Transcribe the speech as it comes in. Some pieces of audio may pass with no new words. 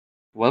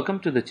Welcome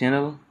to the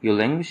channel your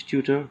language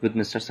tutor with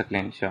mister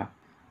Saqlain Shah.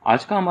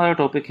 आज का हमारा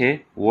टॉपिक है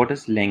व्हाट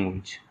इज़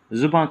लैंग्वेज,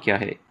 ज़ुबान क्या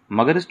है।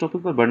 मगर इस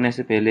टॉपिक पर बढ़ने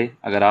से पहले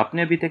अगर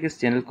आपने अभी तक इस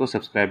चैनल को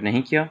सब्सक्राइब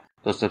नहीं किया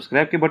तो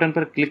सब्सक्राइब के बटन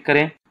पर क्लिक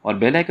करें और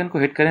बेल आइकन को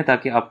हिट करें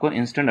ताकि आपको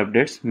इंस्टेंट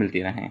अपडेट्स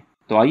मिलती रहें।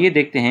 तो आइए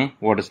देखते हैं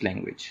व्हाट इज़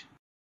लैंग्वेज।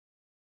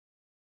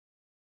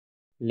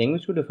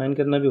 लैंग्वेज को डिफाइन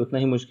करना भी उतना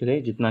ही मुश्किल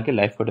है जितना कि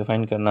लाइफ को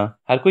डिफाइन करना।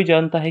 हर कोई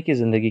जानता है कि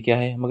ज़िंदगी क्या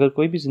है, मगर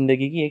कोई भी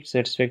ज़िंदगी की एक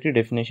सेटिस्फैक्टरी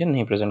डेफिनेशन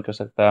नहीं प्रेजेंट कर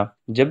सकता।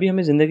 जब भी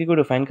हमें ज़िंदगी को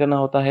डिफाइन करना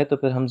होता है तो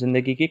फिर हम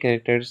ज़िंदगी की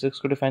कैरेक्टरिस्टिक्स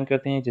को डिफाइन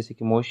करते हैं, जैसे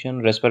कि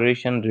motion,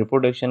 respiration,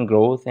 reproduction,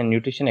 growth and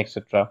nutrition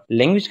etcetera.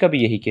 Language का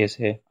भी यही केस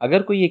है।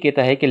 अगर कोई ये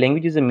कहता है कि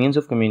language is a means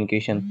of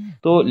communication,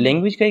 तो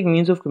लैंग्वेज का एक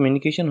मीन्स ऑफ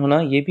कम्युनिकेशन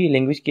होना ये भी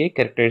लैंग्वेज की एक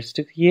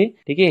कैरेक्टरिस्टिक ही है।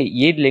 ठीक है,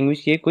 ये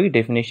लैंग्वेज की कोई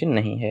डेफिनेशन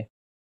नहीं है।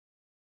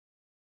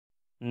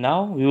 Now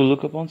we will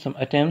look upon some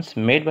attempts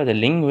made by the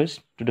linguists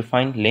to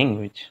define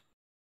language.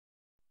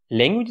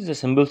 Language is a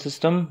symbol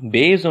system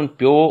based on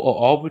pure or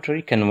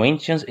arbitrary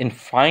conventions,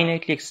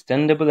 infinitely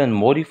extendable and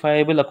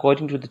modifiable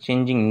according to the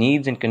changing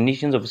needs and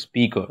conditions of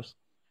speakers.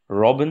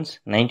 Robbins,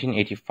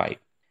 1985.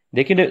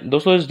 देखिए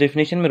दोस्तों, इस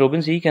definition में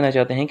Robins यही कहना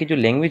चाहते हैं कि जो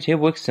लैंग्वेज है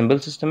वो एक सिंबल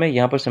सिस्टम है।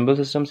 यहाँ पर सिंबल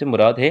सिस्टम से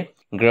मुराद है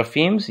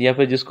ग्राफेम्स या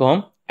फिर जिसको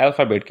हम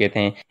अल्फ़ाबेट कहते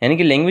हैं। यानी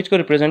कि लैंग्वेज को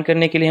रिप्रेजेंट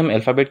करने के लिए हम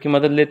अल्फ़ाबेट की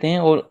मदद लेते हैं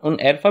और उन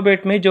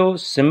अल्फ़ाबेट में जो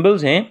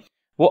सिंबल्स हैं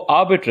वो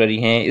आर्बिट्ररी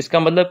हैं। इसका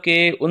मतलब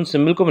कि उन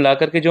सिंबल को मिला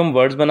करके जो हम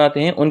वर्ड्स बनाते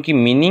हैं उनकी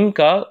मीनिंग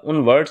का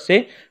उन वर्ड्स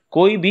से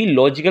कोई भी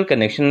लॉजिकल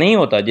कनेक्शन नहीं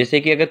होता। जैसे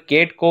कि अगर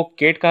केट को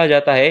केट कहा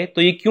जाता है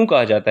तो ये क्यों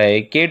कहा जाता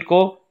है, केट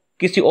को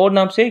किसी और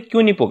नाम से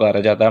क्यों नहीं पुकारा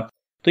जाता।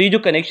 तो ये जो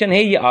कनेक्शन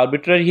है ये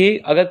आर्बिट्ररी है।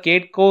 अगर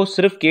केट को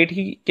सिर्फ केट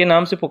ही के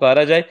नाम से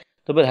पुकारा जाए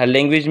तो फिर हर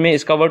लैंग्वेज में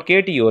इसका वर्ड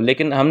केट ही हो,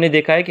 लेकिन हमने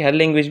देखा है कि हर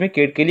लैंग्वेज में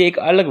केट के लिए एक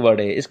अलग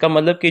वर्ड है। इसका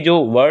मतलब कि जो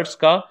वर्ड्स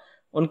का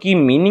उनकी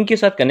मीनिंग के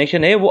साथ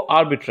कनेक्शन है वो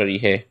आर्बिट्ररी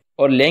है।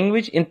 और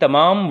लैंग्वेज इन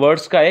तमाम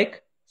वर्ड्स का एक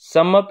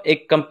सम अप,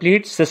 एक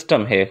कंप्लीट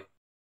सिस्टम है।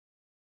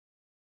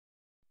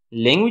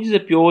 Language is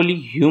a purely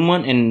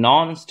human and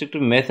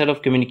non-instinctive method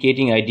of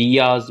communicating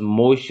ideas,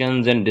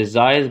 motions and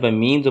desires by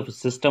means of a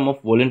system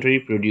of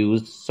voluntarily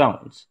produced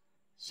sounds.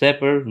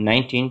 Shaper,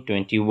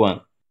 1921।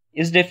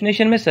 इस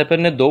definition में shaper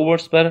ने दो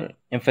words पर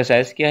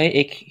emphasise किया है,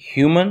 एक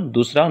ह्यूमन,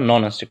 दूसरा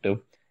नॉन इंस्ट्रक्टिव।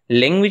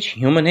 लैंग्वेज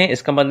ह्यूमन है,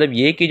 इसका मतलब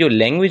ये कि जो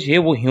लैंग्वेज है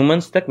वो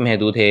ह्यूमंस तक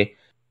महदूद है।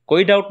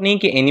 कोई डाउट नहीं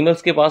कि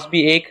एनिमल्स के पास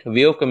भी एक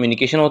वे ऑफ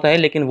कम्युनिकेशन होता है,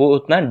 लेकिन वो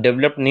उतना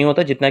डेवलप्ड नहीं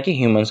होता जितना कि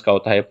ह्यूमंस का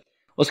होता है।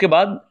 उसके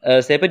बाद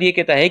सेपर ये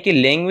कहता है कि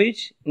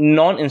लैंग्वेज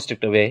नॉन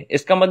इंस्ट्रक्टिव है।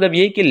 इसका मतलब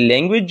ये कि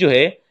लैंग्वेज जो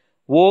है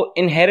वो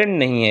इनहेरेंट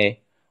नहीं है,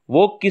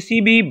 वो किसी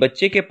भी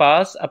बच्चे के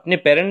पास अपने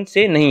पेरेंट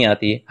से नहीं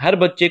आती। हर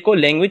बच्चे को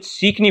लैंग्वेज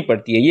सीखनी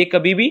पड़ती है, ये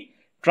कभी भी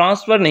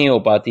ट्रांसफर नहीं हो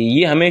पाती,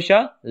 ये हमेशा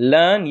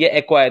लर्न या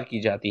एक्वायर की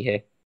जाती है।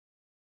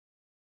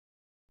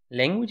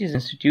 Language is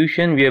an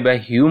institution whereby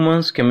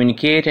humans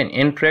communicate and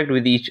interact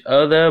with each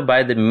other by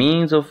the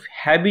means of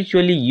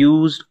habitually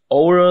used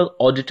oral,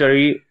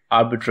 auditory,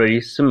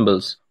 arbitrary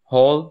symbols.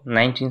 Hall,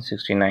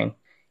 1969।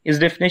 इस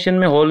डेफिनेशन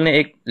में हॉल ने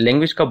एक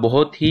लैंग्वेज का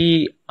बहुत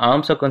ही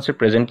आम सा कॉन्सेप्ट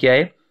प्रेजेंट किया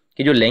है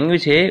कि जो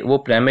लैंग्वेज है वो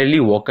प्राइमरीली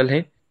वोकल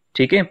है।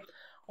 ठीक है,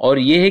 और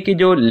ये है कि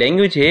जो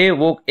लैंग्वेज है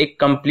वो एक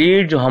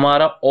कंप्लीट जो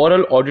हमारा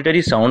ओरल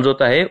ऑडिटरी साउंड्स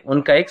होता है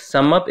उनका एक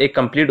सम अप, एक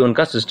कंप्लीट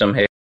उनका सिस्टम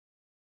है।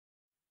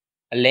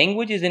 A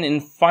language is an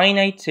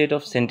infinite set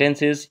of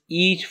sentences,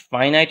 each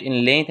finite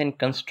in length and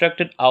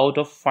constructed out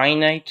of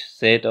finite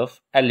set of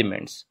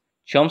elements.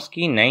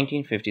 Chomsky,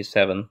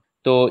 1957।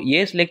 तो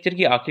ये इस लेक्चर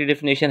की आखिरी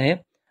डेफिनेशन है।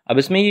 अब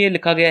इसमें ये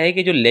लिखा गया है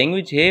कि जो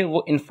लैंग्वेज है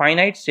वो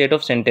इनफाइनाइट सेट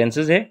ऑफ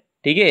सेंटेंसेस है।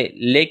 ठीक है,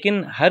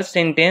 लेकिन हर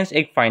सेंटेंस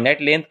एक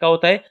फाइनाइट लेंथ का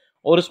होता है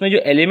और उसमें जो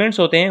एलिमेंट्स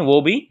होते हैं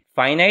वो भी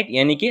फाइनाइट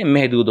यानी कि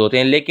महदूद होते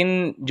हैं।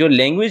 लेकिन जो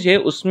लैंग्वेज है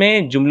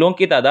उसमें जुमलों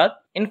की तादाद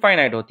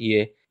इनफाइनाइट होती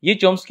है। ये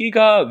चॉम्स्की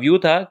का व्यू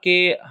था कि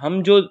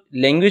हम जो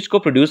लैंग्वेज को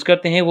प्रोड्यूस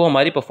करते हैं वो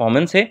हमारी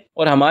परफॉर्मेंस है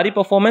और हमारी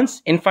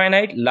परफॉर्मेंस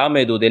इनफाइनाइट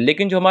लामहदूद है,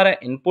 लेकिन जो हमारा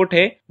इनपुट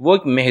है वो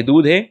एक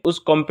महदूद है। उस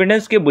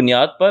कॉम्पिटेंस के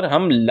बुनियाद पर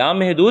हम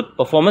लामहदूद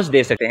परफॉर्मेंस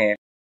दे सकते हैं।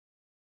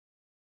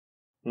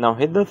 Now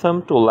hit the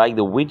thumb to like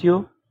the video.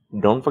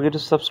 Don't forget to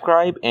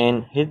subscribe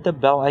and hit the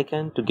bell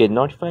icon to get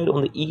notified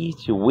on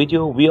each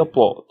video we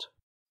upload.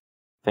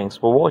 Thanks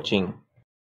for watching.